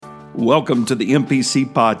Welcome to the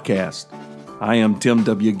MPC Podcast. I am Tim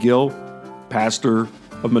W. Gill, pastor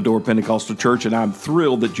of Medora Pentecostal Church, and I'm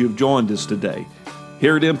thrilled that you've joined us today.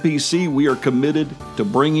 Here at MPC, we are committed to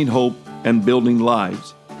bringing hope and building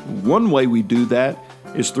lives. One way we do that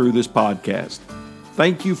is through this podcast.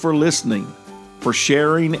 Thank you for listening, for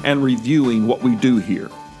sharing and reviewing what we do here.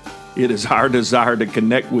 It is our desire to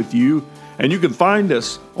connect with you, and you can find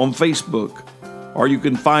us on Facebook, or you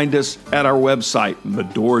can find us at our website,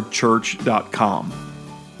 medorachurch.com.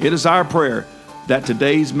 It is our prayer that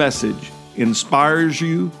today's message inspires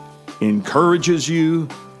you, encourages you,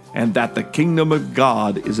 and that the kingdom of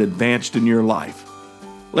God is advanced in your life.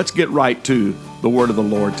 Let's get right to the word of the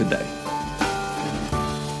Lord today.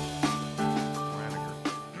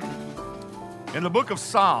 In the book of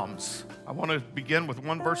Psalms, I want to begin with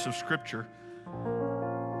one verse of scripture.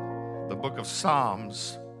 The book of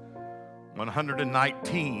Psalms,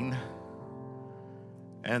 119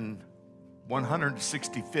 and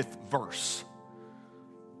 165th verse.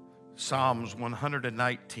 Psalms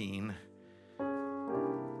 119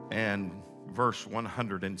 and verse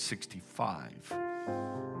 165.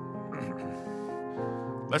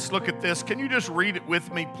 Let's look at this. Can you just read it with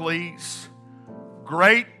me, please?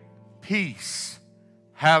 Great peace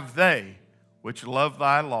have they which love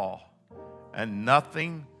thy law, and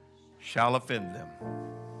nothing shall offend them.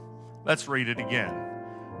 Let's read it again.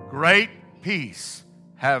 Great peace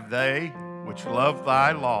have they which love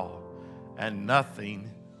thy law, and nothing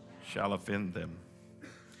shall offend them.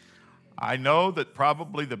 I know that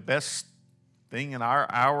probably the best thing in our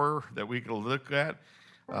hour that we could look at,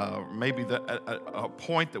 maybe a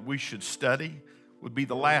point that we should study, would be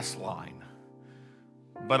the last line.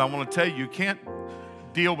 But I want to tell you, you can't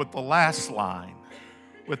deal with the last line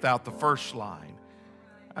without the first line.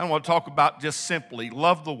 I want to talk about just simply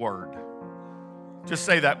love the Word. Just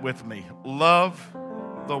say that with me. Love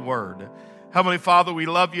the Word. Heavenly Father, we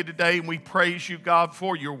love you today and we praise you, God,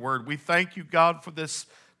 for your Word. We thank you, God, for this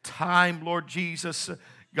time, Lord Jesus.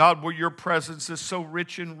 God, where your presence is so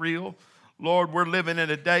rich and real. Lord, we're living in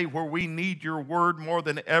a day where we need your Word more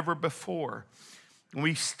than ever before.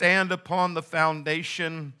 We stand upon the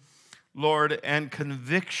foundation, Lord, and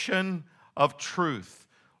conviction of truth.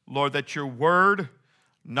 Lord, that your Word,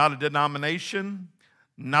 not a denomination,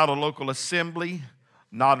 not a local assembly,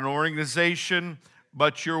 not an organization,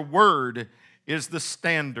 but your word is the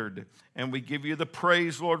standard. And we give you the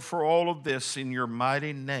praise, Lord, for all of this in your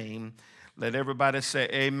mighty name. Let everybody say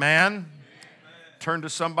amen. Amen. Turn to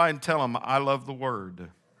somebody and tell them, I love the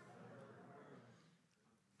word.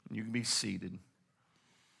 You can be seated.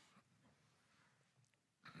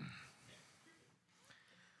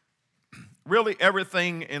 Really,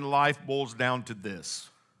 everything in life boils down to this.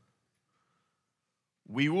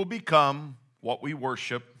 We will become what we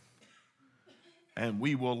worship, and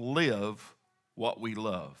we will live what we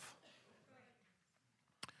love.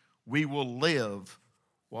 We will live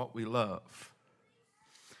what we love.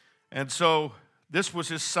 And so this was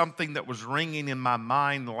just something that was ringing in my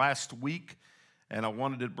mind last week, and I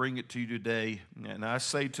wanted to bring it to you today. And I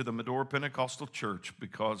say to the Medora Pentecostal Church,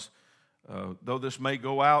 because though this may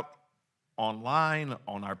go out online,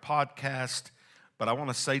 on our podcast, but I want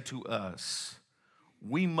to say to us,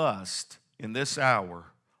 we must, in this hour,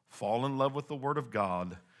 fall in love with the Word of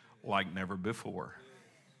God like never before.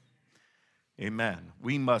 Amen.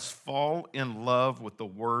 We must fall in love with the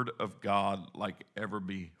Word of God like ever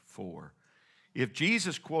before. If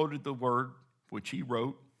Jesus quoted the Word, which he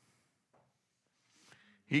wrote,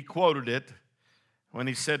 he quoted it when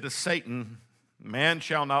he said to Satan, man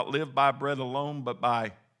shall not live by bread alone, but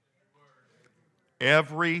by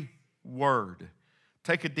every word.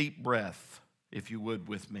 Take a deep breath, if you would,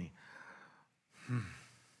 with me.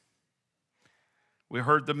 We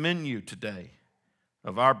heard the menu today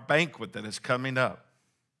of our banquet that is coming up.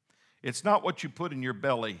 It's not what you put in your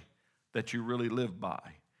belly that you really live by.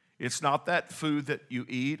 It's not that food that you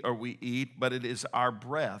eat or we eat, but it is our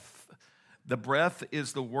breath. The breath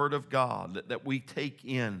is the Word of God that we take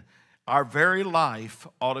in. Our very life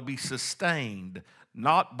ought to be sustained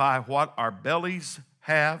not by what our bellies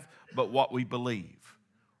have, but what we believe.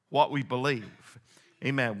 What we believe.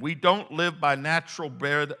 Amen. We don't live by natural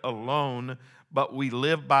bread alone, but we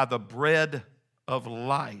live by the bread of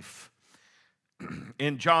life.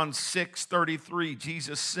 In John 6:33,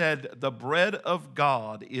 Jesus said, the bread of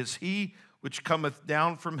God is he which cometh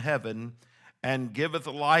down from heaven and giveth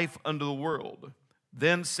life unto the world.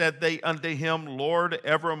 Then said they unto him, Lord,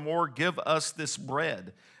 evermore give us this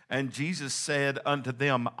bread. And Jesus said unto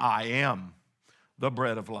them, I am the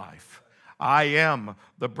bread of life. I am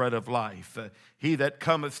the bread of life. He that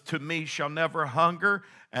cometh to me shall never hunger,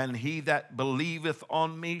 and he that believeth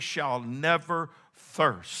on me shall never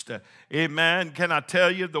thirst. Amen. Can I tell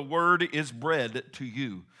you, the word is bread to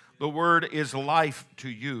you. The word is life to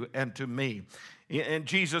you and to me. And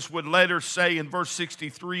Jesus would later say in verse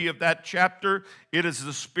 63 of that chapter, it is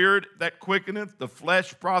the spirit that quickeneth, the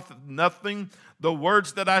flesh profiteth nothing. The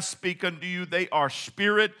words that I speak unto you, they are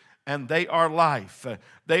spirit and they are life.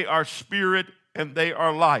 They are spirit and they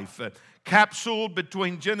are life. Capsuled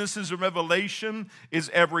between Genesis and Revelation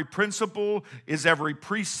is every principle, is every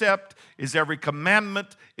precept, is every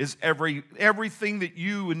commandment, is everything that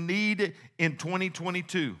you need in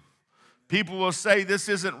 2022. People will say this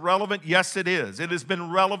isn't relevant. Yes, it is. It has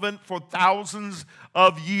been relevant for thousands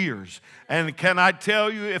of years. And can I tell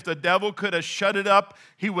you, if the devil could have shut it up,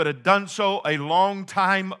 he would have done so a long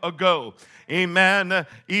time ago. Amen.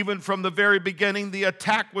 Even from the very beginning, the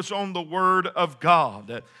attack was on the Word of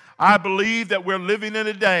God. I believe that we're living in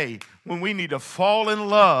a day when we need to fall in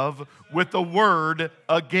love with the Word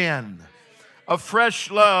again. A fresh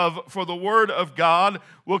love for the Word of God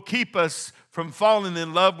will keep us from falling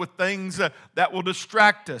in love with things that will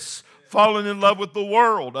distract us. Falling in love with the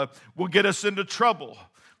world will get us into trouble.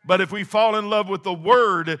 But if we fall in love with the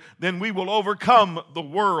Word, then we will overcome the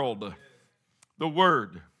world. The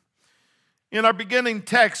Word. In our beginning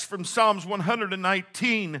text from Psalms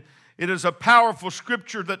 119, it is a powerful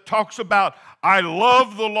scripture that talks about, I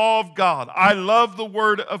love the law of God. I love the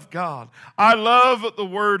Word of God. I love the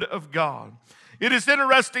Word of God. It is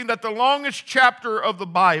interesting that the longest chapter of the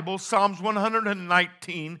Bible, Psalms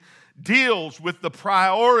 119, deals with the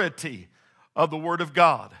priority of the Word of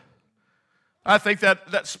God. I think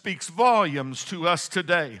that speaks volumes to us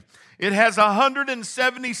today. It has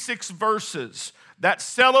 176 verses that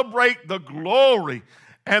celebrate the glory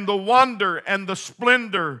and the wonder and the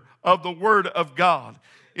splendor of the Word of God.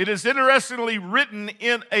 It is interestingly written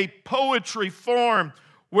in a poetry form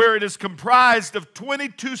where it is comprised of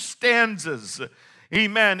 22 stanzas.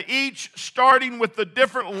 Amen. Each starting with the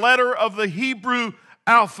different letter of the Hebrew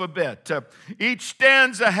alphabet. Each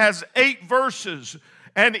stanza has 8 verses,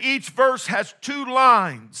 and each verse has 2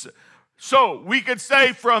 lines. So we could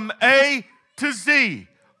say from A to Z,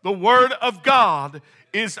 the Word of God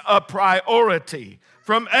is a priority.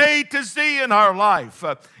 From A to Z in our life.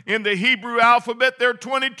 In the Hebrew alphabet, there are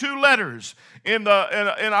 22 letters. In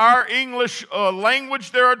our English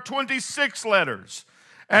language, there are 26 letters.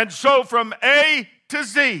 And so from A to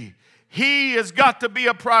Z, He has got to be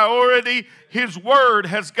a priority. His Word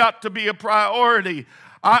has got to be a priority.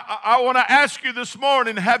 I want to ask you this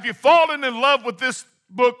morning, have you fallen in love with this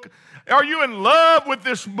book? Are you in love with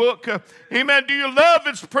this book? Amen. Do you love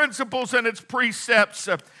its principles and its precepts?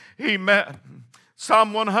 Amen.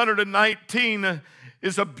 Psalm 119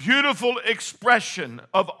 is a beautiful expression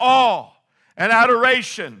of awe and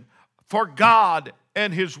adoration for God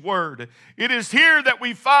and His Word. It is here that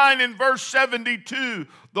we find in verse 72,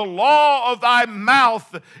 the law of thy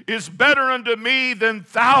mouth is better unto me than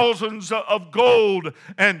thousands of gold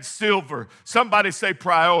and silver. Somebody say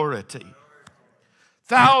priority.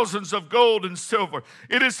 Thousands of gold and silver.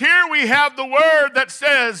 It is here we have the word that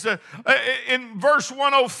says in verse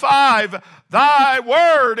 105, thy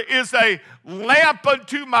word is a lamp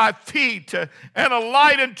unto my feet and a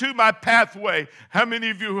light unto my pathway. How many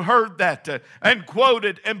of you heard that and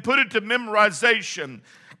quoted and put it to memorization?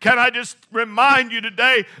 Can I just remind you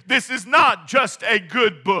today, this is not just a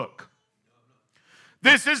good book.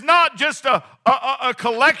 This is not just a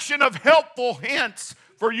collection of helpful hints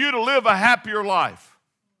for you to live a happier life.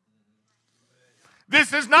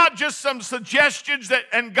 This is not just some suggestions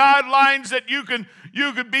and guidelines that you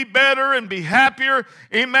can be better and be happier.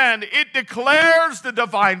 Amen. It declares the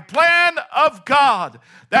divine plan of God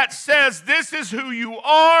that says this is who you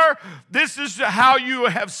are, this is how you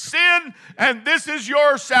have sinned, and this is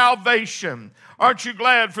your salvation. Aren't you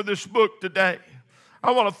glad for this book today?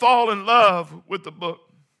 I want to fall in love with the book.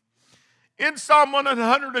 In Psalm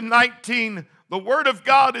 119, the Word of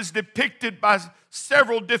God is depicted by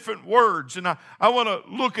several different words, and I want to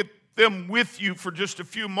look at them with you for just a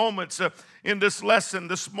few moments in this lesson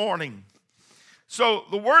this morning. So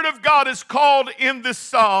the Word of God is called in this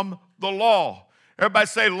psalm the law. Everybody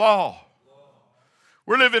say law.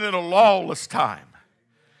 We're living in a lawless time.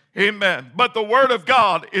 Amen. But the Word of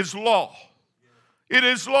God is law. It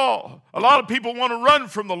is law. A lot of people want to run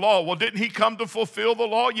from the law. Well, didn't He come to fulfill the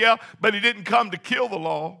law? Yeah, but He didn't come to kill the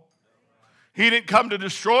law. He didn't come to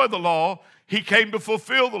destroy the law. He came to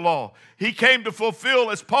fulfill the law. He came to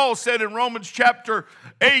fulfill, as Paul said in Romans chapter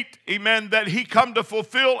 8, amen, that He come to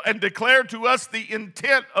fulfill and declare to us the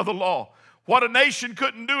intent of the law. What a nation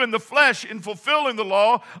couldn't do in the flesh in fulfilling the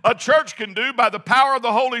law, a church can do by the power of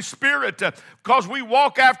the Holy Spirit, because we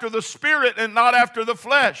walk after the Spirit and not after the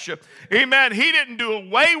flesh. Amen. He didn't do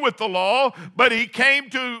away with the law, but he came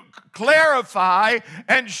to clarify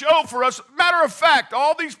and show for us. Matter of fact,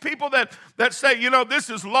 all these people that say, this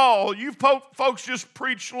is law, you folks just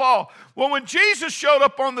preach law. Well, when Jesus showed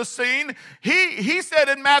up on the scene, he said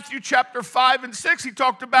in Matthew chapter 5 and 6, he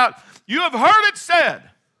talked about, you have heard it said,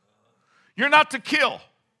 you're not to kill.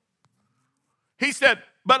 He said,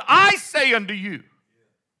 but I say unto you,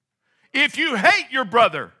 if you hate your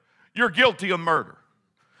brother, you're guilty of murder.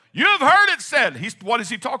 You have heard it said. What is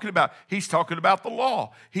he talking about? He's talking about the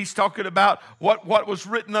law. He's talking about what was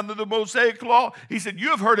written under the Mosaic law. He said, you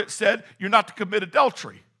have heard it said, you're not to commit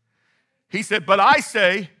adultery. He said, but I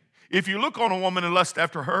say, if you look on a woman and lust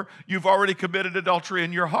after her, you've already committed adultery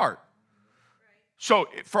in your heart. So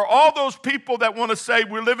for all those people that want to say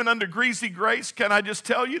we're living under greasy grace, can I just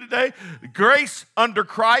tell you today, grace under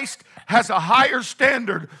Christ has a higher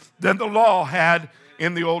standard than the law had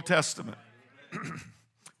in the Old Testament.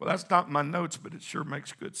 Well, that's not in my notes, but it sure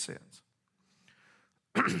makes good sense.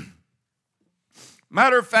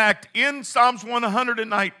 Matter of fact, in Psalms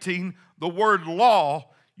 119, the word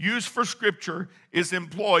law used for Scripture is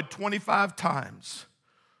employed 25 times.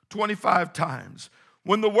 25 times.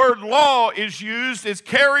 When the word law is used, it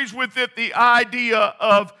carries with it the idea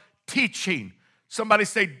of teaching. Somebody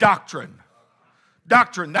say doctrine.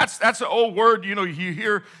 Doctrine, that's an old word, you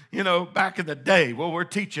hear, back in the day. Well, we're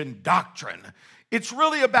teaching doctrine. It's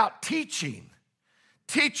really about teaching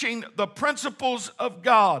the principles of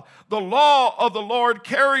God. The law of the Lord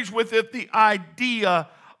carries with it the idea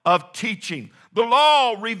of teaching. The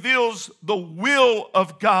law reveals the will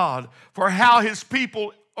of God for how his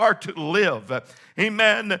people are to live.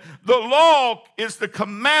 Amen. The law is the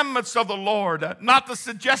commandments of the Lord, not the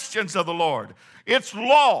suggestions of the Lord. It's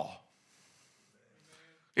law.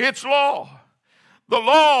 It's law. The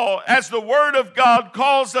law, as the Word of God,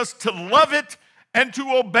 calls us to love it and to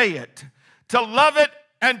obey it. To love it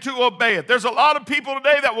and to obey it. There's a lot of people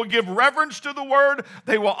today that will give reverence to the Word.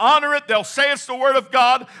 They will honor it. They'll say it's the Word of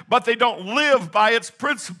God, but they don't live by its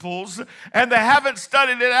principles, and they haven't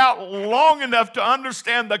studied it out long enough to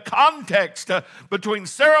understand the context between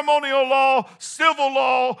ceremonial law, civil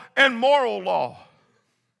law, and moral law.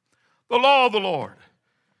 The law of the Lord.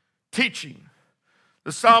 Teaching.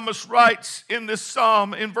 The psalmist writes in this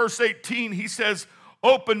psalm, in verse 18, he says,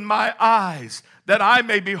 open my eyes that I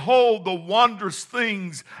may behold the wondrous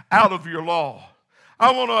things out of your law.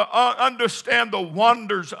 I want to understand the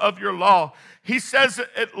wonders of your law. He says it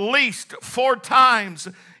at least 4 times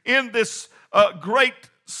in this great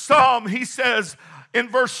psalm. He says in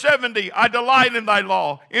verse 70, I delight in thy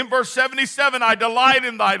law. In verse 77, I delight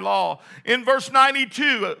in thy law. In verse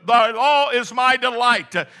 92, thy law is my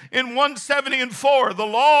delight. In 174, the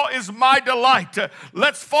law is my delight.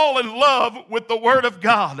 Let's fall in love with the Word of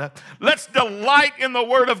God. Let's delight in the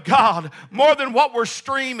Word of God more than what we're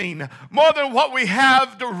streaming, more than what we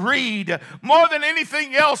have to read, more than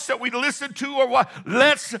anything else that we listen to or what.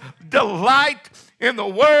 Let's delight in the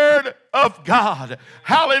Word of God.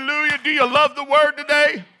 Hallelujah. Do you love the Word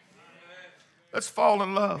today? Let's fall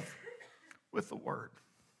in love with the Word.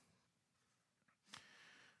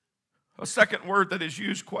 A second word that is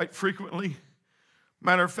used quite frequently,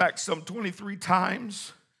 matter of fact, some 23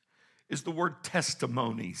 times, is the word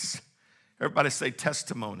testimonies. Everybody say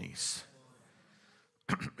testimonies.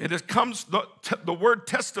 The word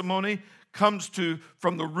testimony comes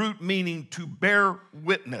from the root meaning to bear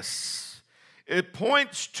witness. It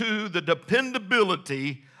points to the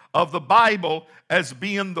dependability of the Bible as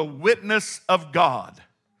being the witness of God.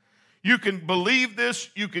 You can believe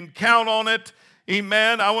this, you can count on it.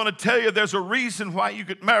 Amen. I want to tell you there's a reason why you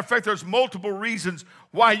could, matter of fact, there's multiple reasons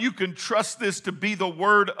why you can trust this to be the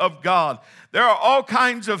Word of God. There are all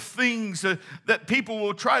kinds of things that people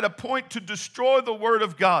will try to point to destroy the Word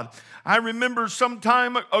of God. I remember some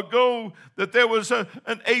time ago that there was an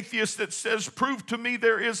atheist that says, prove to me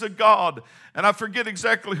there is a God. And I forget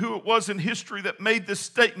exactly who it was in history that made this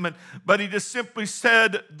statement, but he just simply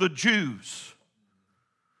said, the Jews.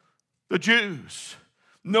 The Jews.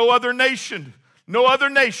 No other nation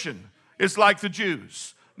is like the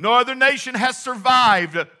Jews. No other nation has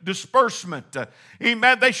survived disbursement.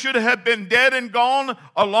 Amen. They should have been dead and gone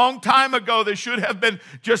a long time ago. They should have been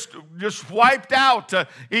just wiped out.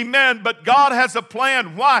 Amen. But God has a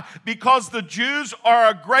plan. Why? Because the Jews are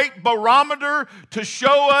a great barometer to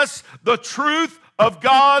show us the truth of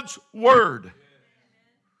God's Word.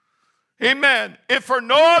 Amen. If for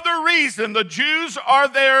no other reason, the Jews are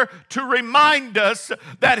there to remind us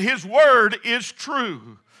that His Word is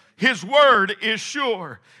true. His word is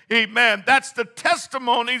sure. Amen. That's the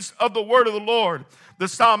testimonies of the word of the Lord. The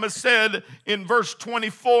psalmist said in verse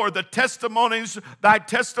 24, thy testimonies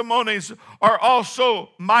are also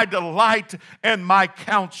my delight and my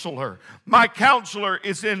counselor. My counselor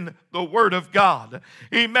is in the word of God.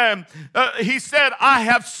 Amen. He said, I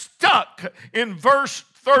have stuck. In verse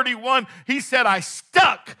 31, he said, I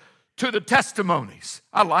stuck to the testimonies.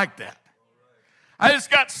 I like that. I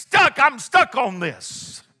just got stuck. I'm stuck on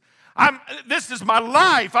this. This is my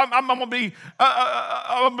life. I'm going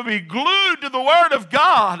to be glued to the Word of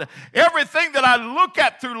God. Everything that I look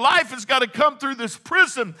at through life has got to come through this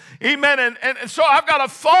prism. Amen. And so I've got to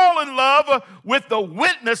fall in love with the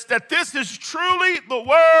witness that this is truly the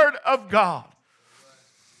Word of God.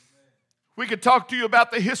 We could talk to you about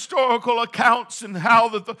the historical accounts and how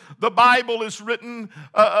the Bible is written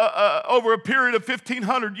over a period of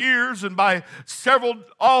 1,500 years and by several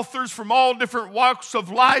authors from all different walks of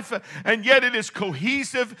life, and yet it is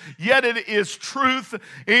cohesive, yet it is truth.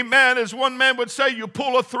 Amen. As one man would say, you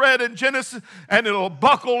pull a thread in Genesis and it'll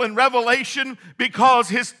buckle in Revelation, because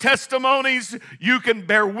his testimonies, you can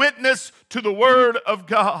bear witness to the Word of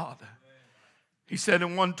God. He said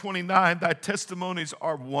in 129, thy testimonies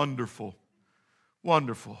are wonderful.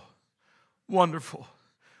 Wonderful. Wonderful.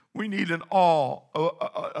 We need an awe,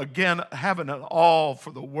 again, having an awe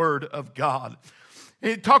for the Word of God.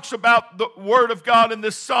 It talks about the Word of God in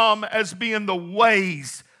this psalm as being the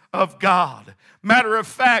ways of God. Matter of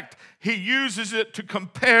fact, he uses it to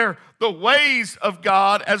compare the ways of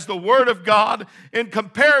God as the Word of God in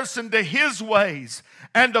comparison to His ways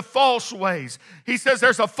and to false ways. He says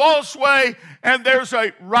there's a false way and there's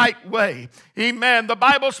a right way. Amen. The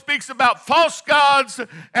Bible speaks about false gods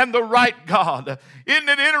and the right God. Isn't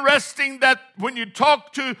it interesting that when you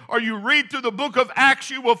talk to or you read through the book of Acts,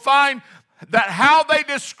 you will find that how they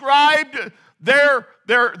described their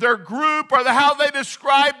group, or how they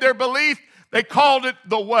described their belief, they called it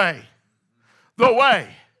the way. The way.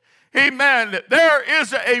 Amen. There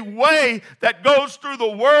is a way that goes through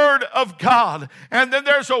the Word of God. And then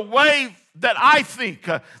there's a way that I think,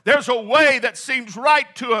 there's a way that seems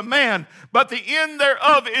right to a man, but the end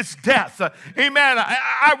thereof is death. Amen.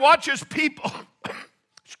 I watch as people,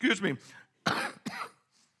 excuse me,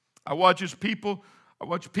 I watch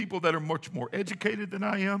people that are much more educated than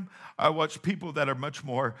I am. I watch people that are much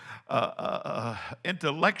more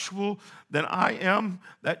intellectual than I am,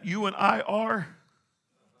 that you and I are.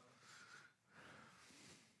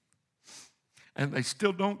 And they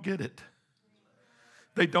still don't get it.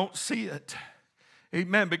 They don't see it.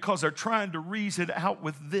 Amen. Because they're trying to reason it out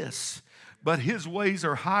with this. But His ways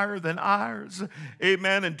are higher than ours.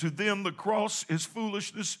 Amen. And to them the cross is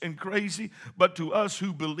foolishness and crazy. But to us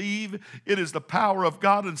who believe, it is the power of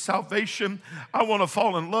God and salvation. I want to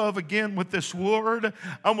fall in love again with this Word.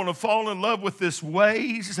 I want to fall in love with His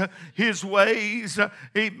ways. His ways,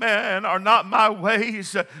 amen, are not my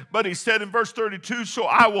ways. But He said in verse 32, so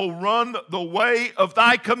I will run the way of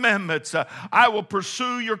thy commandments. I will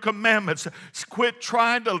pursue your commandments. Quit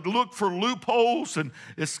trying to look for loopholes and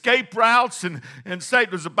escape routes. And say,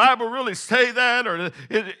 does the Bible really say that? Or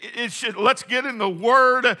it should, let's get in the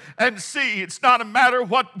Word and see. It's not a matter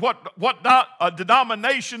what a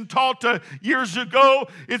denomination taught years ago.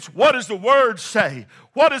 It's what does the Word say?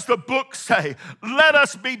 What does the book say? Let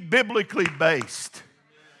us be biblically based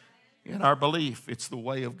in our belief. It's the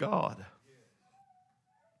way of God.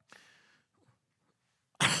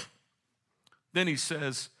 Then he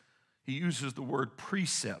says, he uses the word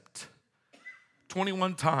precept.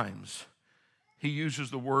 21 times. He uses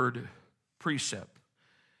the word precept.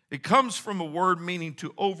 It comes from a word meaning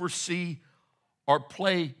to oversee or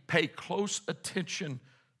pay close attention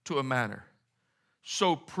to a matter.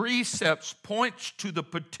 So precepts points to the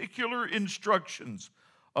particular instructions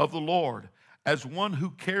of the Lord as one who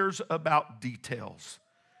cares about details.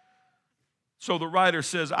 So the writer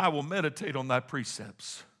says, I will meditate on thy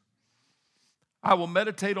precepts. I will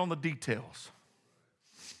meditate on the details.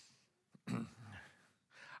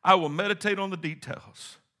 I will meditate on the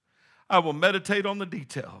details. I will meditate on the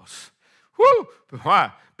details. Woo!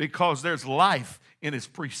 Why? Because there's life in His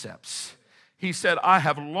precepts. He said, I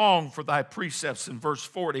have longed for thy precepts in verse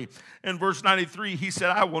 40. In verse 93, he said,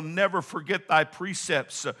 I will never forget thy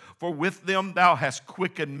precepts, for with them thou hast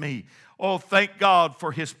quickened me. Oh, thank God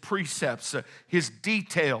for His precepts, His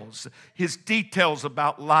details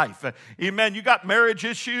about life. Amen. You got marriage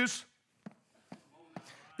issues?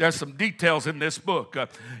 There's some details in this book.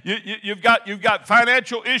 You've got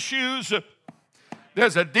financial issues.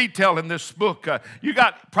 There's a detail in this book. You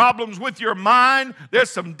got problems with your mind, there's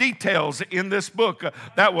some details in this book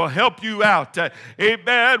that will help you out.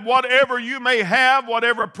 Amen. Whatever you may have,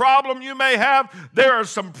 whatever problem you may have, there are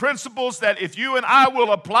some principles that if you and I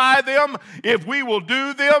will apply them, if we will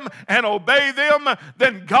do them and obey them,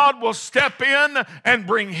 then God will step in and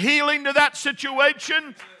bring healing to that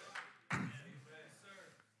situation.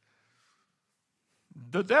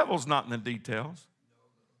 The devil's not in the details.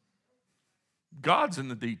 God's in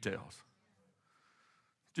the details.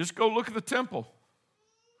 Just go look at the temple.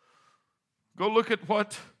 Go look at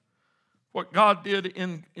what God did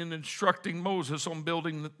in instructing Moses on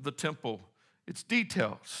building the temple. It's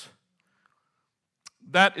details.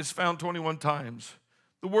 That is found 21 times.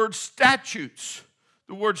 The word statutes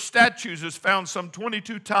is found some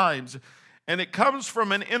 22 times, and it comes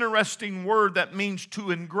from an interesting word that means to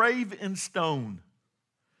engrave in stone.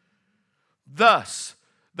 Thus,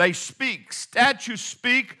 statutes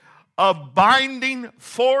speak of binding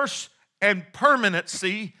force and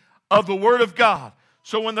permanency of the Word of God.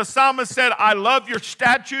 So when the psalmist said, I love your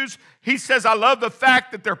statutes, he says, I love the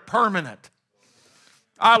fact that they're permanent.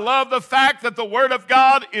 I love the fact that the Word of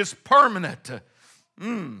God is permanent.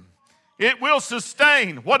 It will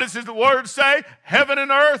sustain. What does the Word say? Heaven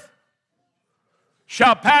and earth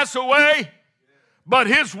shall pass away, but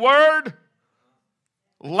His Word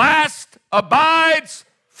abides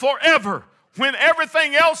forever. When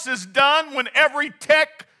everything else is done, when every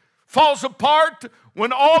tech falls apart,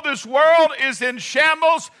 when all this world is in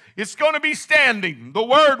shambles, it's going to be standing. The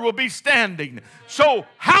Word will be standing. So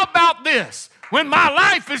how about this? When my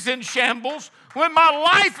life is in shambles, when my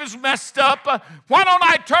life is messed up, why don't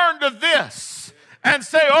I turn to this and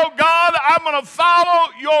say, oh God, I'm going to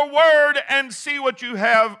follow your Word and see what you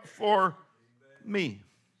have for me.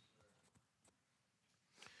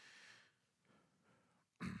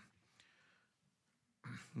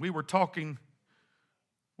 We were talking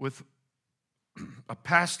with a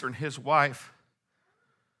pastor and his wife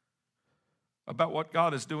about what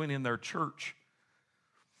God is doing in their church.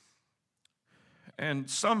 And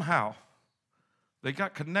somehow they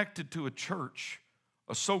got connected to a church,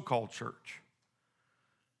 a so-called church,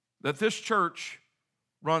 that this church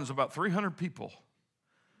runs about 300 people,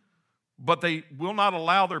 but they will not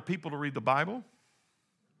allow their people to read the Bible.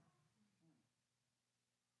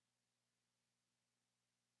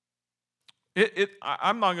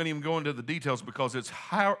 I'm not going to even go into the details because it's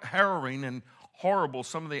harrowing and horrible,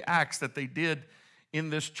 some of the acts that they did in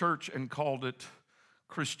this church and called it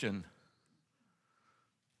Christian.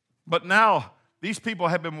 But now, these people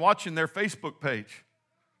have been watching their Facebook page.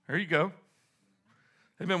 There you go.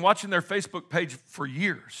 They've been watching their Facebook page for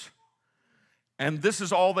years. And this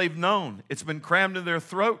is all they've known. It's been crammed in their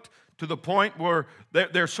throat to the point where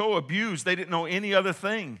they're so abused they didn't know any other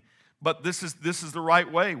thing. But this is the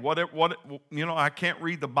right way. I can't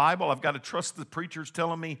read the Bible. I've got to trust the preachers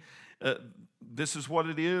telling me this is what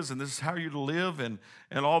it is and this is how you're to live and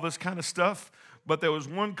all this kind of stuff. But there was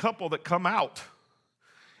one couple that come out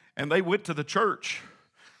and they went to the church.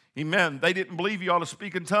 Amen. They didn't believe you ought to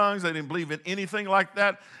speak in tongues. They didn't believe in anything like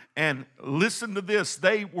that. And listen to this.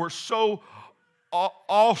 They were so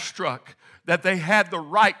awestruck that they had the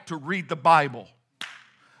right to read the Bible.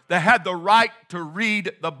 They had the right to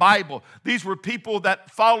read the Bible. These were people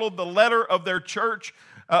that followed the letter of their church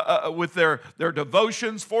with their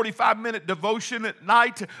devotions, 45-minute devotion at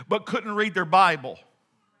night, but couldn't read their Bible.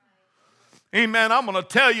 Amen. I'm going to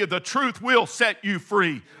tell you, the truth will set you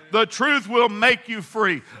free. The truth will make you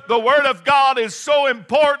free. The Word of God is so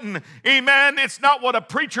important. Amen. It's not what a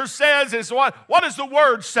preacher says. It's what does the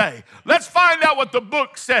Word say? Let's find out what the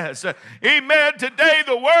book says. Amen. Today,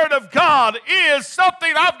 the Word of God is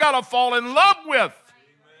something I've got to fall in love with.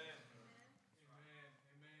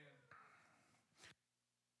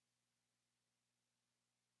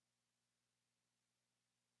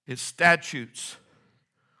 His statutes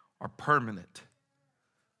are permanent,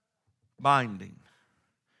 binding.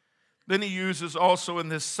 Then he uses also in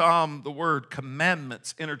this psalm the word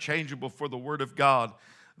commandments, interchangeable for the Word of God.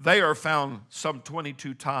 They are found some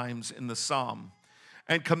 22 times in the psalm.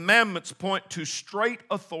 And commandments point to straight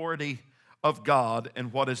authority of God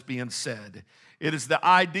and what is being said. It is the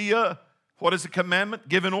idea, what is a commandment?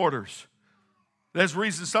 Giving orders. There's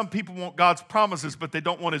reasons some people want God's promises, but they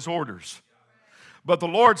don't want His orders. But the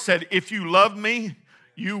Lord said, if you love me,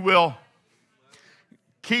 you will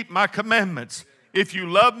keep my commandments. If you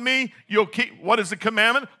love me, you'll keep, what is the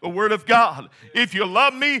commandment? The Word of God. If you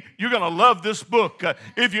love me, you're going to love this book.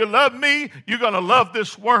 If you love me, you're going to love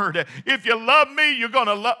this Word. If you love me, you're going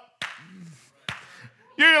to love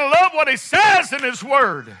what He says in His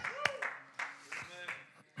Word.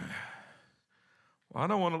 Well, I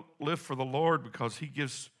don't want to live for the Lord because he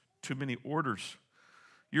gives too many orders.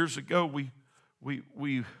 Years ago,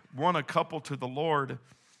 we won a couple to the Lord,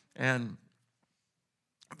 and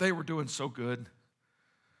they were doing so good.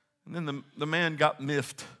 And then the man got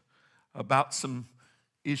miffed about some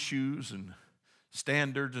issues and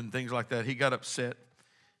standards and things like that. He got upset,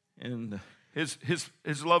 and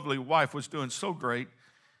his lovely wife was doing so great.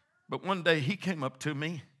 But one day he came up to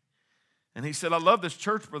me, and he said, I love this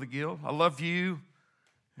church, Brother Gill. I love you.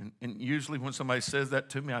 And usually when somebody says that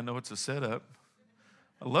to me, I know it's a setup.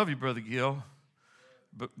 I love you, Brother Gill.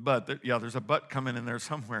 But there's a but coming in there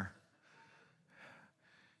somewhere.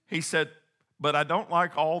 He said, but I don't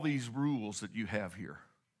like all these rules that you have here.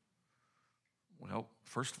 Well,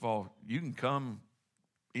 first of all, you can come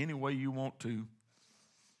any way you want to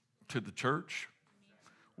the church.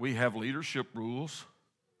 We have leadership rules.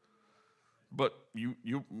 But you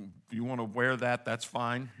want to wear that, that's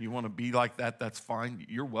fine. You want to be like that, that's fine.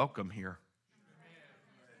 You're welcome here.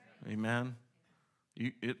 Amen.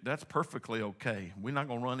 That's perfectly okay. We're not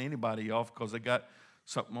going to run anybody off because they got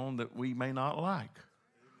something on that we may not like.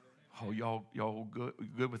 Oh, y'all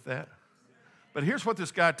good with that? But here's what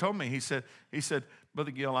this guy told me. He said,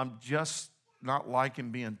 Brother Gill, I'm just not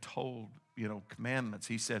liking being told, commandments.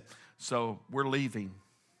 He said, so we're leaving,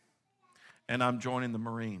 and I'm joining the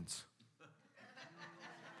Marines.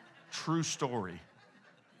 True story.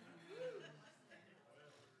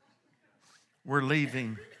 We're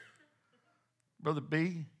leaving. Brother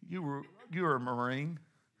B, you were a Marine.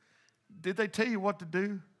 Did they tell you what to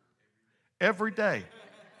do? Every day.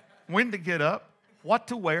 When to get up, what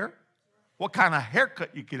to wear, what kind of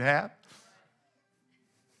haircut you could have.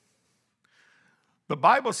 The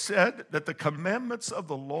Bible said that the commandments of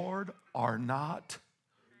the Lord are not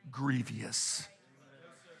grievous.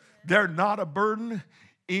 They're not a burden.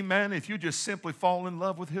 Amen. If you just simply fall in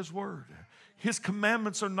love with his word. His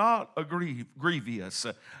commandments are not grievous.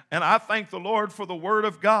 And I thank the Lord for the word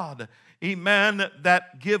of God. Amen.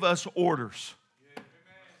 That give us orders.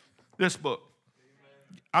 This book.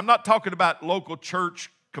 I'm not talking about local church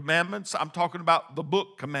commandments. I'm talking about the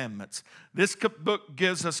book commandments. This book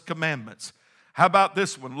gives us commandments. How about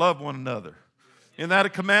this one? Love one another. Isn't that a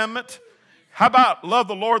commandment? How about love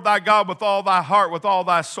the Lord thy God with all thy heart, with all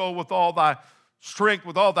thy soul, with all thy strength,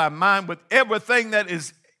 with all thy mind, with everything that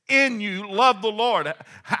is in you, love the Lord.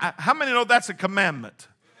 How many know that's a commandment?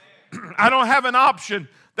 I don't have an option.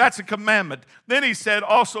 That's a commandment. Then he said,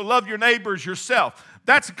 also love your neighbors yourself.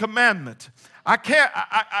 That's a commandment. I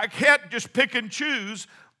can't just pick and choose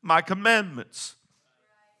my commandments.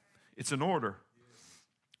 It's an order.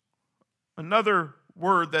 Another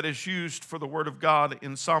word that is used for the word of God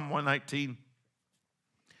in Psalm 119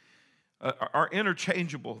 are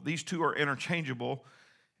interchangeable. These two are interchangeable,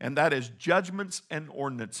 and that is judgments and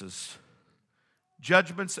ordinances.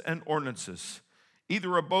 Judgments and ordinances.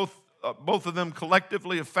 Either or both of them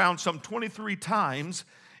collectively have found some 23 times,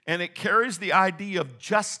 and it carries the idea of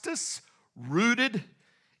justice rooted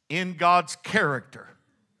in God's character.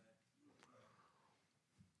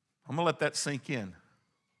 I'm going to let that sink in.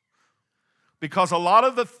 Because a lot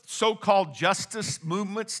of the so-called justice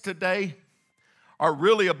movements today are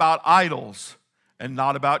really about idols and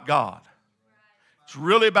not about God. It's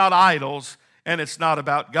really about idols and it's not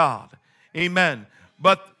about God. Amen.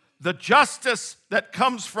 But the justice that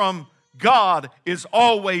comes from God is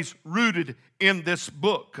always rooted in this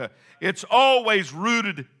book. It's always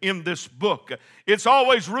rooted in this book. It's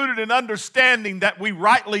always rooted in understanding that we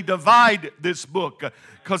rightly divide this book.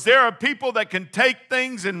 Because there are people that can take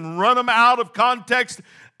things and run them out of context.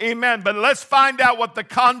 Amen. But let's find out what the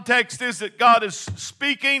context is that God is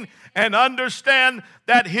speaking and understand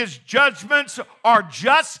that his judgments are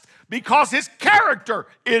just because his character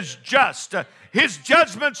is just. His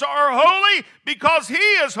judgments are holy because he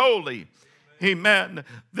is holy. Amen.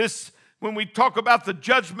 When we talk about the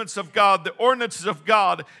judgments of God, the ordinances of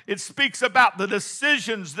God, it speaks about the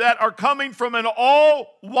decisions that are coming from an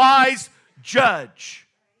all-wise judge.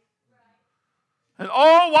 An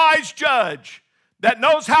all-wise judge that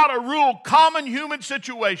knows how to rule common human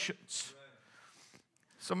situations.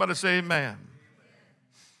 Somebody say amen.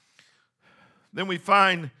 Then we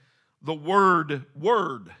find the word.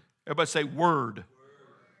 Everybody say word.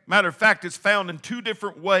 Matter of fact, it's found in two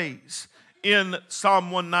different ways in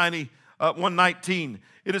Psalm 119.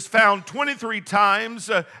 It is found 23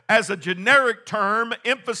 times as a generic term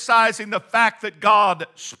emphasizing the fact that God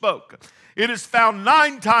spoke. It is found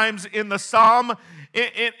 9 times in the psalm.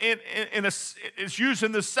 It's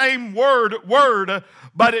using the same word,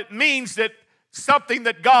 but it means that something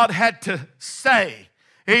that God had to say.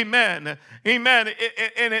 Amen. Amen.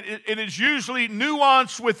 And it is usually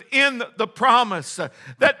nuanced within the promise.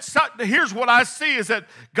 Here's what I see is that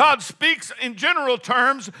God speaks in general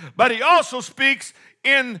terms, but He also speaks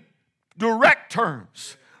in direct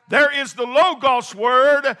terms. There is the Logos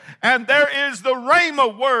word and there is the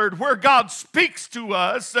Rhema word where God speaks to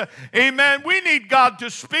us. Amen. We need God to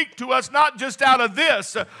speak to us not just out of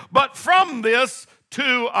this, but from this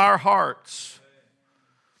to our hearts.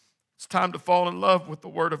 It's time to fall in love with the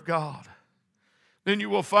Word of God. Then you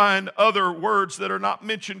will find other words that are not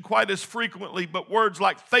mentioned quite as frequently, but words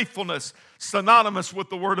like faithfulness, synonymous with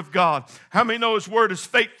the Word of God. How many know His Word is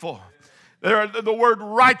faithful? The word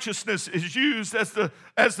righteousness is used as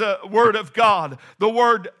the Word of God. The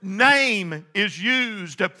word name is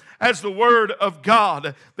used as the Word of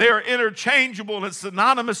God. They are interchangeable and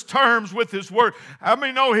synonymous terms with His Word. How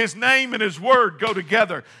many know His name and His Word go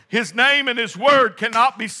together? His name and His Word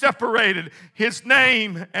cannot be separated. His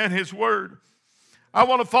name and His Word. I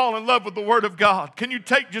want to fall in love with the Word of God. Can you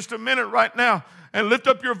take just a minute right now and lift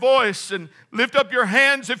up your voice and lift up your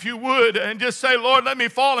hands if you would and just say, Lord, let me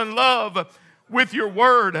fall in love with your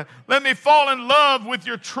word. Let me fall in love with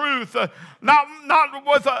your truth. Not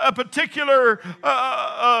with a particular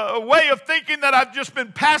way of thinking that I've just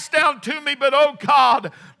been passed down to me, but oh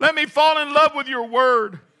God, let me fall in love with your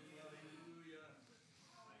word.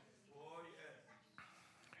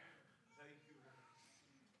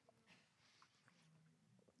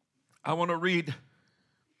 I want to read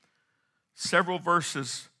several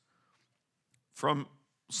verses from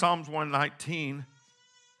Psalms 119.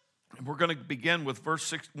 And we're going to begin with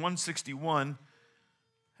verse 161.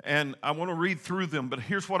 And I want to read through them, but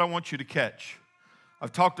here's what I want you to catch.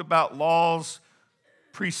 I've talked about laws,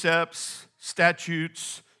 precepts,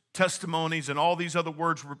 statutes, testimonies, and all these other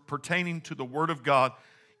words pertaining to the Word of God.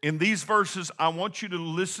 In these verses, I want you to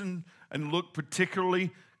listen and look particularly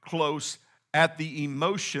close at the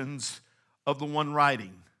emotions of the one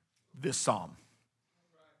writing this psalm,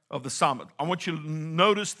 of the psalmist. I want you to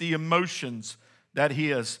notice the emotions that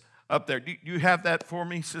he is up there. Do you have that for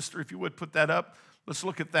me, sister? If you would put that up. Let's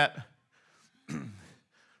look at that.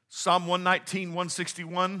 Psalm 119,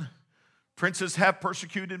 161. Princes have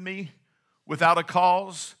persecuted me without a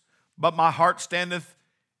cause, but my heart standeth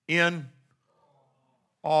in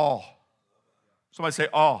awe. Somebody say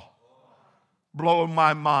awe. Blowing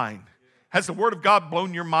my mind. Has the Word of God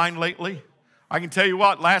blown your mind lately? I can tell you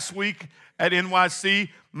what, last week at NYC,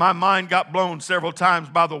 my mind got blown several times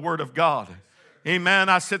by the Word of God. Amen.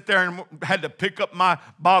 I sit there and had to pick up my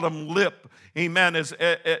bottom lip. Amen. As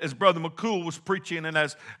Brother McCool was preaching, and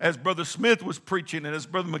as Brother Smith was preaching, and as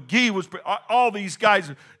Brother McGee was all these guys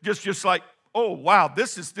just like, oh wow,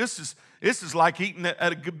 this is like eating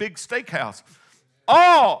at a big steakhouse.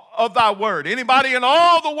 All of thy word. Anybody in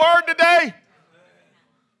all the word today?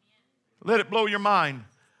 Let it blow your mind.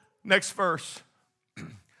 Next verse.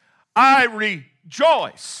 I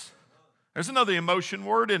rejoice. There's another emotion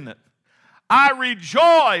word, isn't it? I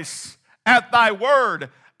rejoice at thy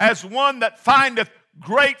word as one that findeth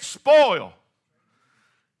great spoil.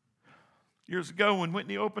 Years ago when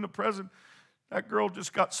Whitney opened a present, that girl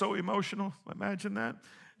just got so emotional. Imagine that.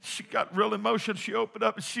 She got real emotional. She opened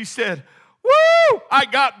up and she said, woo, I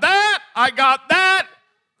got that. I got that.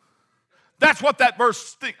 That's what that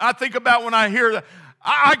verse I think about when I hear that.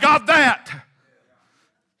 I got that.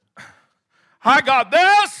 I got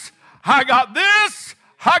this. I got this.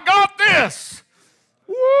 I got this.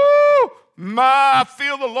 Woo! I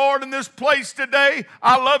feel the Lord in this place today.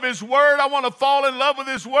 I love His Word. I want to fall in love with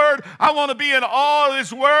His Word. I want to be in awe of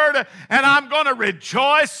His Word. And I'm going to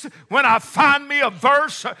rejoice when I find me a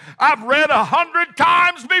verse I've read 100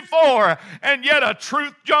 times before. And yet a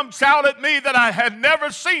truth jumps out at me that I had never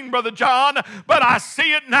seen, Brother John. But I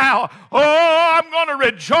see it now. Oh, I'm going to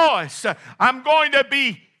rejoice. I'm going to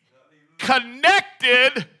be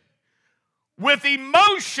connected with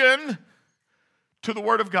emotion to the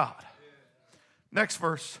Word of God. Next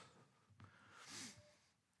verse.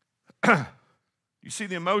 You see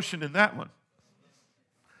the emotion in that one.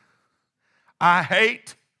 I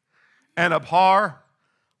hate and abhor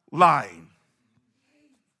lying.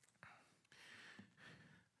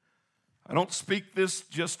 I don't speak this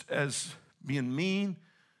just as being mean,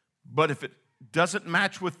 but if it doesn't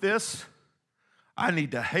match with this, I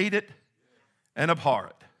need to hate it and abhor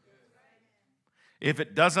it. If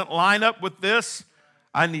it doesn't line up with this,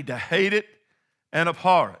 I need to hate it and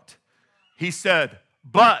abhor it. He said,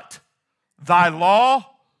 but thy law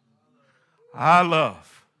I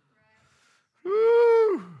love.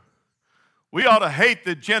 Woo. We ought to hate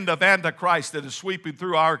the agenda of Antichrist that is sweeping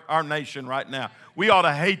through our nation right now. We ought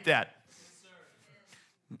to hate that.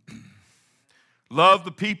 love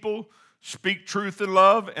the people, speak truth and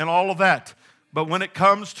love, and all of that. But when it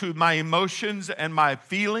comes to my emotions and my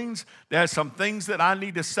feelings, there's some things that I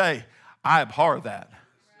need to say. I abhor that.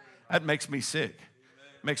 That makes me sick.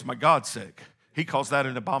 Makes my God sick. He calls that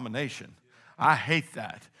an abomination. I hate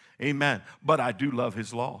that. Amen. But I do love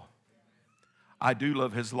his law. I do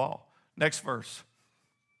love his law. Next verse.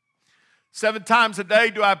 7 times a day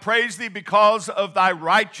do I praise thee because of thy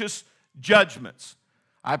righteous judgments.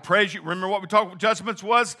 I praise you. Remember what we talked about judgments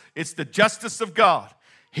was? It's the justice of God.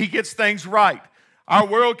 He gets things right. Our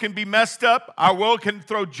world can be messed up. Our world can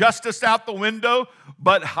throw justice out the window.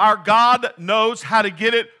 But our God knows how to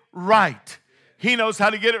get it right. He knows how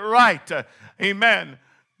to get it right. Amen.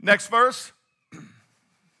 Next verse.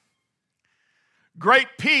 Great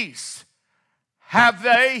peace have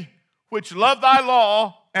they which love thy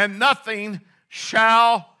law, and nothing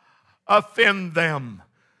shall offend them.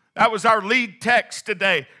 That was our lead text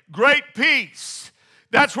today. Great peace.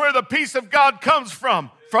 That's where the peace of God comes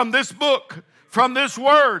from this book, from this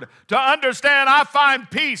word. To understand, I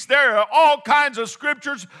find peace. There are all kinds of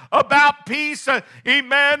scriptures about peace.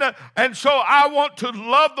 Amen. And so I want to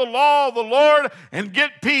love the law of the Lord and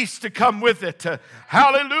get peace to come with it.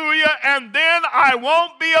 Hallelujah. And then I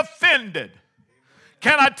won't be offended.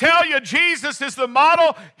 Can I tell you, Jesus is the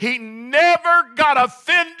model. He never got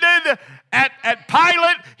offended at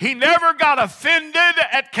Pilate. He never got offended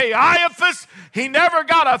at Caiaphas. He never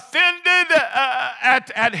got offended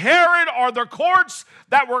at Herod or the courts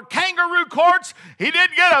that were kangaroo courts. He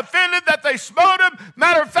didn't get offended that they smote him.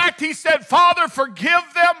 Matter of fact, he said, Father, forgive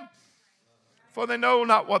them, for they know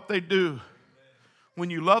not what they do. When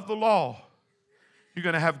you love the law, you're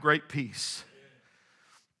going to have great peace.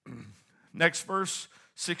 Next verse,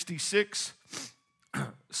 66,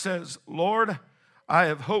 says, Lord, I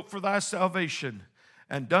have hoped for thy salvation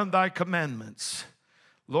and done thy commandments.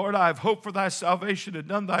 Lord, I have hoped for thy salvation and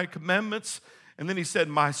done thy commandments. And then he said,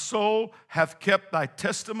 my soul hath kept thy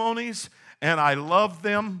testimonies, and I love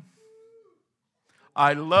them.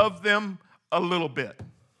 I love them a little bit.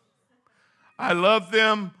 I love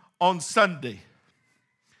them on Sunday.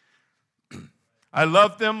 I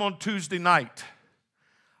love them on Tuesday night.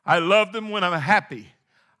 I love them when I'm happy.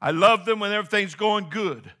 I love them when everything's going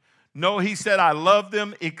good. No, he said, I love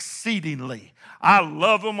them exceedingly. I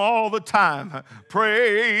love them all the time.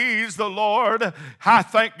 Praise the Lord. I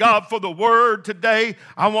thank God for the word today.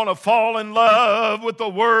 I want to fall in love with the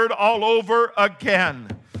word all over again.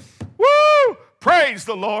 Woo! Praise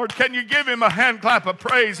the Lord. Can you give him a hand clap of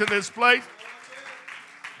praise in this place?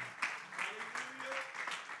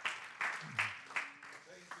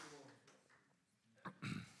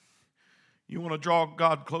 You want to draw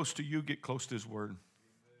God close to you, get close to his word.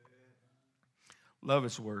 Love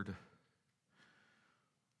his word.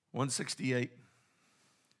 168.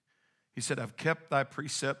 He said, I've kept thy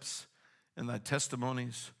precepts and thy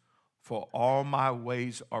testimonies, for all my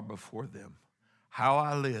ways are before them. How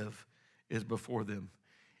I live is before them.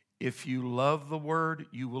 If you love the word,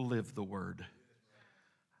 you will live the word.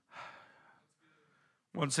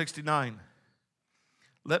 169.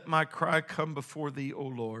 Let my cry come before thee, O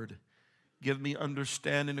Lord. Give me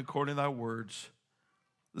understanding according to thy words.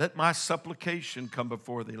 Let my supplication come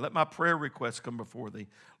before thee. Let my prayer request come before thee.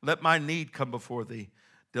 Let my need come before thee.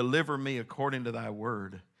 Deliver me according to thy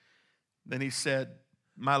word. Then he said,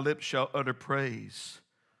 my lips shall utter praise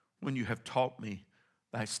when you have taught me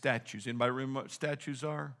thy statutes. Anybody remember what statutes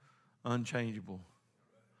are? Unchangeable,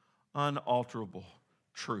 unalterable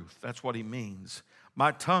truth. That's what he means.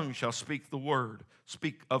 My tongue shall speak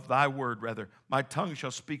of thy word rather. My tongue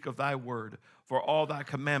shall speak of thy word, for all thy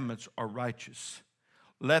commandments are righteous.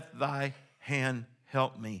 Let thy hand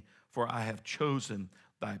help me, for I have chosen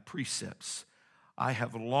thy precepts. I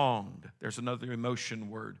have longed, there's another emotion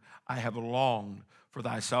word. I have longed for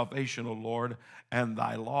thy salvation, O Lord, and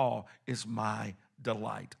thy law is my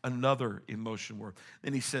delight. Another emotion word.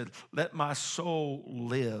 Then he said, let my soul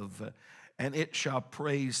live, and it shall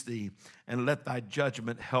praise thee, and let thy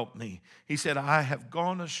judgment help me. He said, I have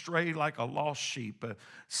gone astray like a lost sheep.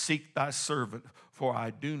 Seek thy servant, for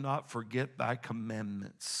I do not forget thy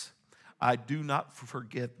commandments. I do not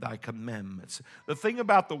forget thy commandments. The thing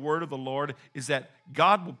about the word of the Lord is that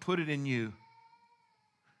God will put it in you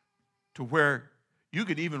to where you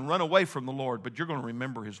could even run away from the Lord, but you're going to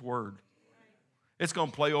remember his word. It's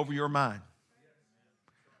going to play over your mind.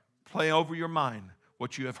 Play over your mind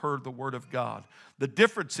what you have heard the word of God. The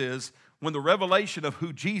difference is when the revelation of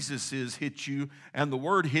who Jesus is hits you and the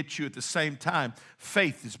word hits you at the same time,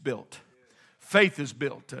 faith is built. Faith is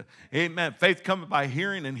built. Amen. Faith comes by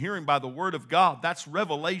hearing, and hearing by the word of God. That's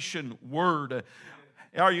revelation word.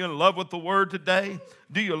 Are you in love with the Word today?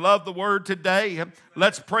 Do you love the Word today?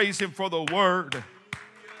 Let's praise Him for the Word.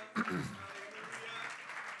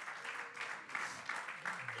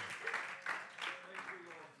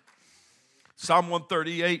 Psalm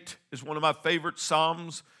 138 is one of my favorite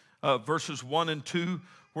Psalms, verses 1 and 2,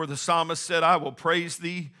 where the psalmist said, I will praise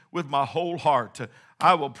thee with my whole heart.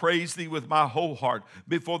 I will praise thee with my whole heart.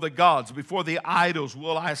 Before the gods, before the idols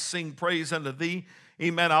will I sing praise unto thee.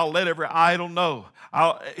 Amen. I'll let every idol know.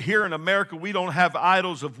 Here in America, we don't have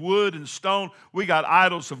idols of wood and stone. We got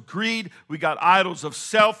idols of greed. We got idols of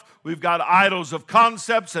self. We've got idols of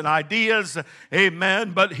concepts and ideas.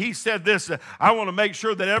 Amen. But he said this, I want to make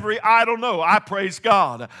sure that every idol know I praise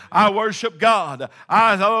God. I worship God.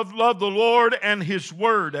 I love the Lord and His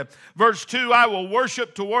Word. Verse 2, I will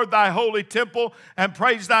worship toward thy holy temple and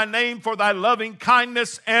praise thy name for thy loving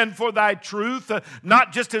kindness and for thy truth.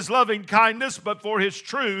 Not just His loving kindness, but for His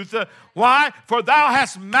truth. Why? For thou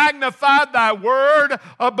hast magnified thy word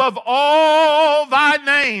above all thy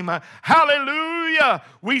name. Hallelujah.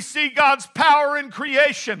 We see God's power in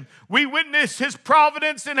creation. We witness His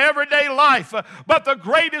providence in everyday life. But the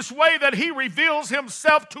greatest way that He reveals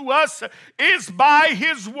Himself to us is by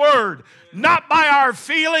His word. Not by our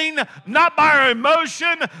feeling, not by our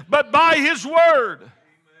emotion, but by His word.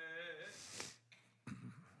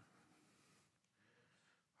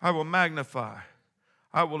 I will magnify.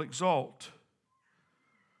 I will exalt.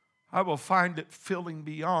 I will find it filling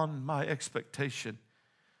beyond my expectation,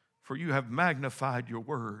 for you have magnified your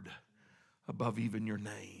word above even your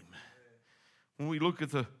name. When we look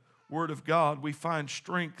at the Word of God, we find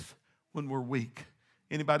strength when we're weak.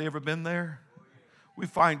 Anybody ever been there? We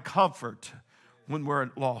find comfort when we're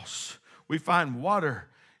at loss. We find water,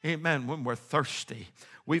 amen, when we're thirsty.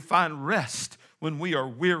 We find rest when we are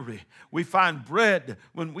weary. We find bread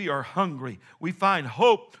when we are hungry. We find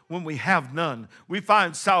hope when we have none. We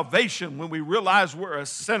find salvation when we realize we're a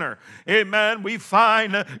sinner. Amen. We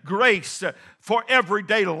find grace for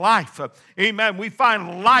everyday life. Amen. We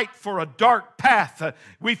find light for a dark path.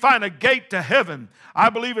 We find a gate to heaven. I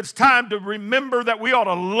believe it's time to remember that we ought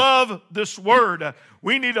to love this word.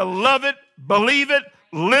 We need to love it, believe it,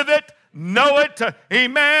 live it, know it,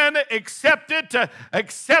 amen, accept it,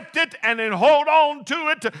 and then hold on to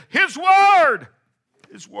it. His word,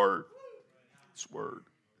 His word, His word,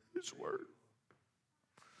 His word.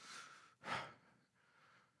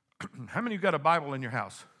 How many of you got a Bible in your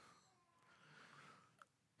house?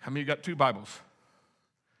 How many of you got 2 Bibles?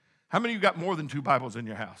 How many of you got more than 2 Bibles in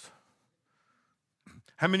your house?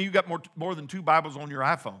 How many of you got more than 2 Bibles on your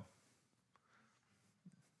iPhone?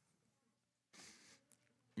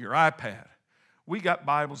 Your iPad. We got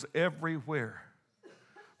Bibles everywhere,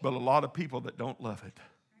 but a lot of people that don't love it.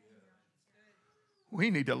 We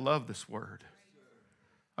need to love this word.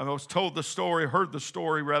 I was told the story, heard the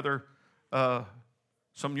story rather,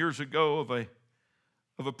 some years ago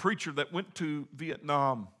of a preacher that went to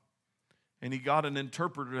Vietnam, and he got an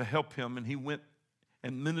interpreter to help him, and he went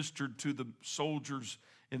and ministered to the soldiers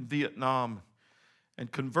in Vietnam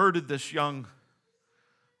and converted this young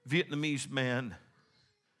Vietnamese man.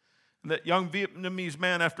 And that young Vietnamese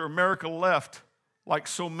man, after America left, like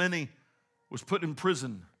so many, was put in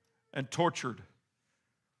prison and tortured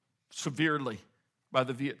severely by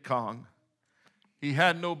the Viet Cong. He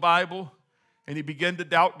had no Bible, and he began to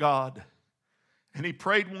doubt God. And he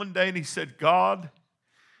prayed one day, and he said, God,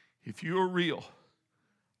 if you are real,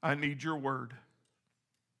 I need your word.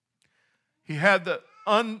 He had the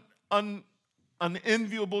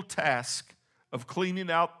unenviable task of cleaning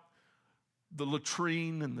out the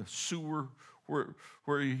latrine and the sewer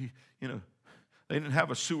where he, they didn't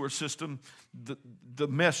have a sewer system. The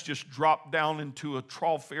mess just dropped down into a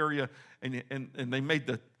trough area, and they made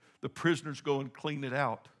the prisoners go and clean it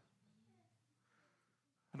out.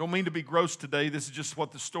 I don't mean to be gross today. This is just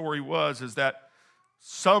what the story was, is that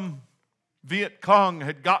some Viet Cong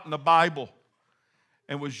had gotten a Bible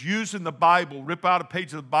and was using the Bible, rip out a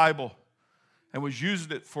page of the Bible, and was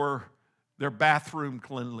using it for their bathroom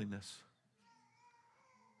cleanliness.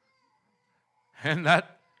 And that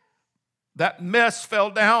mess fell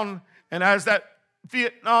down, and as that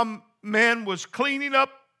Vietnam man was cleaning up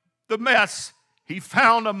the mess, he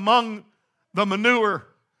found among the manure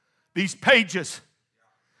these pages.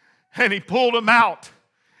 And he pulled them out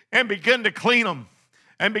and began to clean them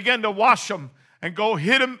and began to wash them and go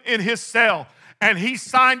hid them in his cell. And he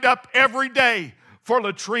signed up every day for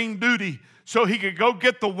latrine duty so he could go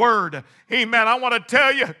get the word. Amen. I want to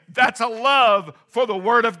tell you, that's a love for the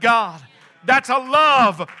word of God. That's a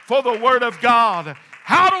love for the word of God.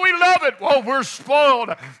 How do we love it? Well, we're spoiled.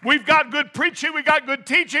 We've got good preaching. We got good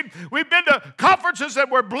teaching. We've been to conferences that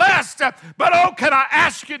we're blessed. But oh, can I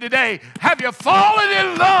ask you today, have you fallen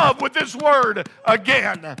in love with this word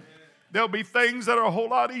again? There'll be things that are a whole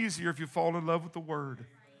lot easier if you fall in love with the word.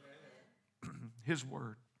 His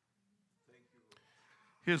word.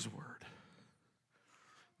 His word.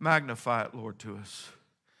 Magnify it, Lord, to us.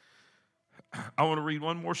 I want to read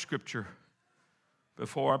one more scripture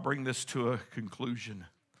before I bring this to a conclusion.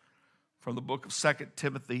 From the book of 2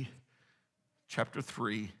 Timothy, chapter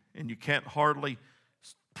 3. And you can't hardly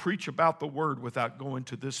preach about the word without going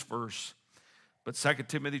to this verse. But 2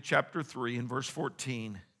 Timothy chapter 3 and verse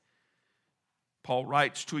 14. Paul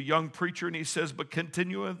writes to a young preacher and he says, "But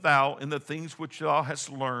continue thou in the things which thou hast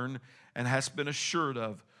learned and hast been assured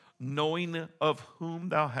of, knowing of whom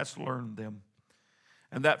thou hast learned them.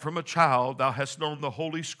 And that from a child thou hast known the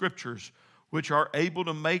holy scriptures, which are able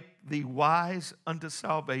to make thee wise unto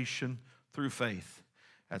salvation through faith."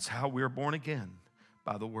 That's how we are born again,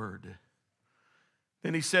 by the word.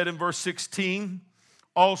 Then he said in verse 16,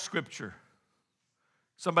 all scripture.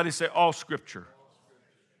 Somebody say, all scripture.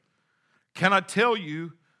 Can I tell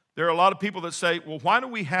you, there are a lot of people that say, well, why do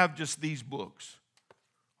we have just these books?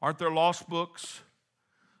 Aren't there lost books?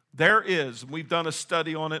 There is. We've done a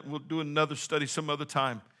study on it, and we'll do another study some other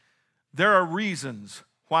time. There are reasons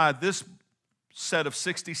why this set of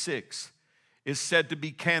 66 is said to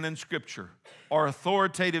be canon scripture or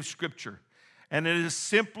authoritative scripture. And it is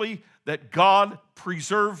simply that God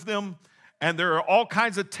preserved them, and there are all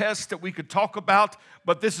kinds of tests that we could talk about,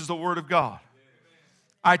 but this is the Word of God.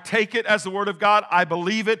 I take it as the Word of God, I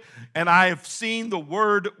believe it, and I have seen the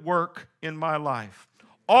Word work in my life.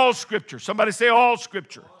 All Scripture, somebody say all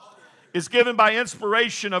Scripture, is given by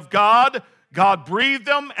inspiration of God. God breathed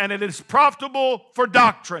them, and it is profitable for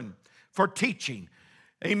doctrine, for teaching.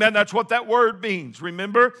 Amen, that's what that word means,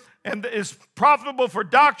 remember? And is profitable for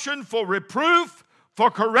doctrine, for reproof,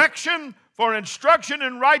 for correction, for instruction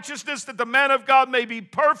in righteousness, that the man of God may be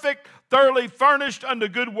perfect, thoroughly furnished unto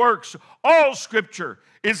good works. All Scripture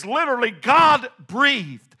is literally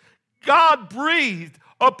God-breathed. God-breathed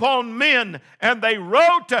upon men, and they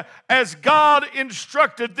wrote as God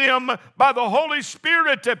instructed them by the Holy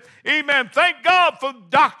Spirit. Amen. Thank God for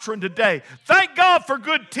doctrine today. Thank God for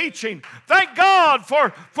good teaching. Thank God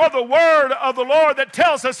for the word of the Lord that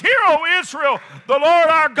tells us, "Hear, O Israel, the Lord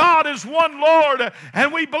our God is one Lord,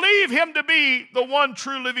 and we believe Him to be the one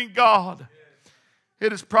true living God."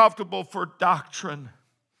 It is profitable for doctrine.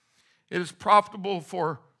 It is profitable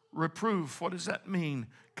for reproof. What does that mean?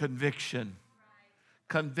 Conviction.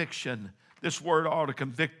 Conviction. This word ought to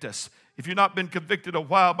convict us. If you've not been convicted a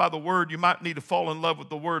while by the word, you might need to fall in love with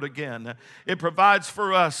the word again. It provides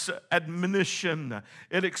for us admonition.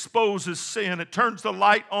 It exposes sin. It turns the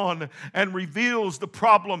light on and reveals the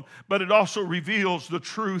problem, but it also reveals the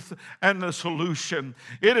truth and the solution.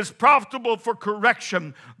 It is profitable for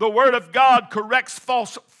correction. The word of God corrects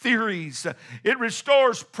false theories. It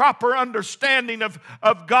restores proper understanding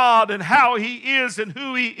of God and how He is and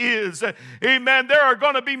who He is. Amen. There are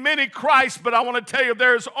going to be many Christs, but I want to tell you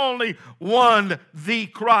there's only one, the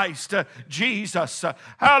Christ, Jesus.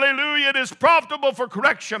 Hallelujah. It is profitable for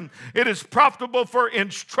correction. It is profitable for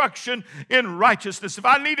instruction in righteousness. If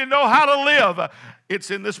I need to know how to live,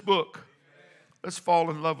 it's in this book. Let's fall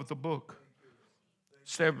in love with the book.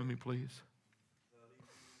 Stand with me, please.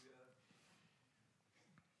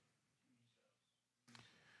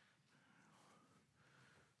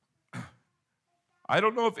 I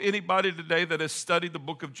don't know if anybody today that has studied the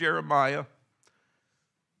book of Jeremiah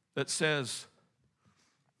that says,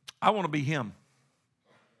 I want to be him.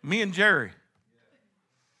 Me and Jerry.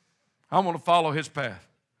 I want to follow his path.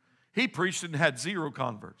 He preached and had 0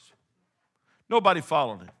 converts. Nobody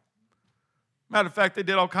followed him. Matter of fact, they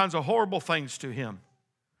did all kinds of horrible things to him.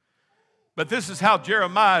 But this is how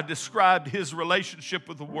Jeremiah described his relationship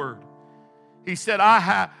with the Word. He said,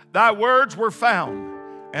 thy words were found,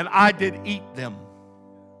 and I did eat them.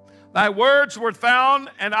 Thy words were found,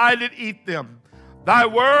 and I did eat them. Thy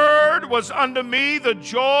word was unto me the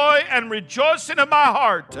joy and rejoicing of my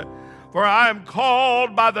heart, for I am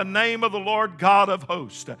called by the name of the Lord God of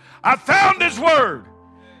hosts. I found His word,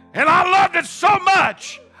 and I loved it so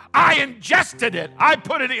much, I ingested it. I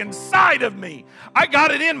put it inside of me. I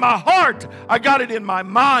got it in my heart. I got it in my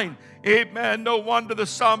mind. Amen. No wonder the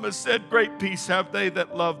psalmist said, great peace have they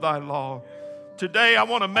that love thy law. Today I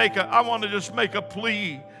want to just make a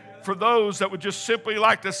plea for those that would just simply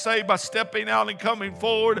like to say by stepping out and coming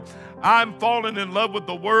forward, I'm falling in love with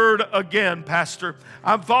the Word again, Pastor.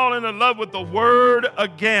 I'm falling in love with the Word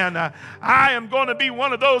again. I am going to be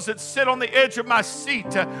one of those that sit on the edge of my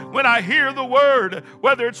seat when I hear the Word,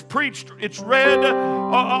 whether it's preached, it's read,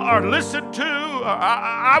 or listened to.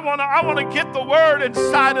 I want to get the Word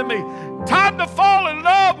inside of me. Time to fall in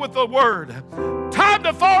love with the Word. Time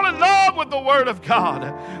to fall in love with the Word of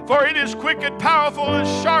God. For it is quick and powerful and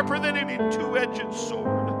sharper than any two-edged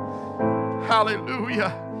sword.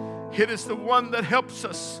 Hallelujah. It is the one that helps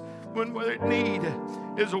us when we need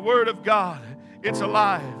is the Word of God. It's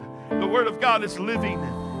alive. The Word of God is living.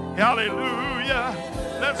 Hallelujah.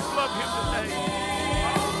 Let's love Him today.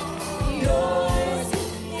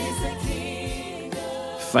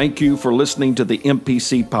 Thank you for listening to the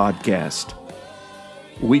MPC podcast.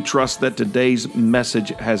 We trust that today's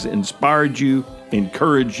message has inspired you,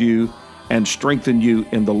 encouraged you, and strengthened you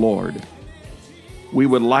in the Lord. We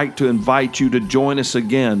would like to invite you to join us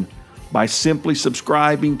again by simply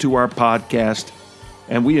subscribing to our podcast,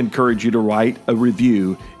 and we encourage you to write a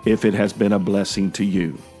review if it has been a blessing to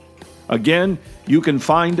you. Again, you can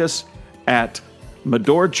find us at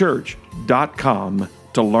medorachurch.com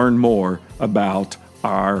to learn more about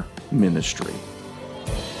our ministry.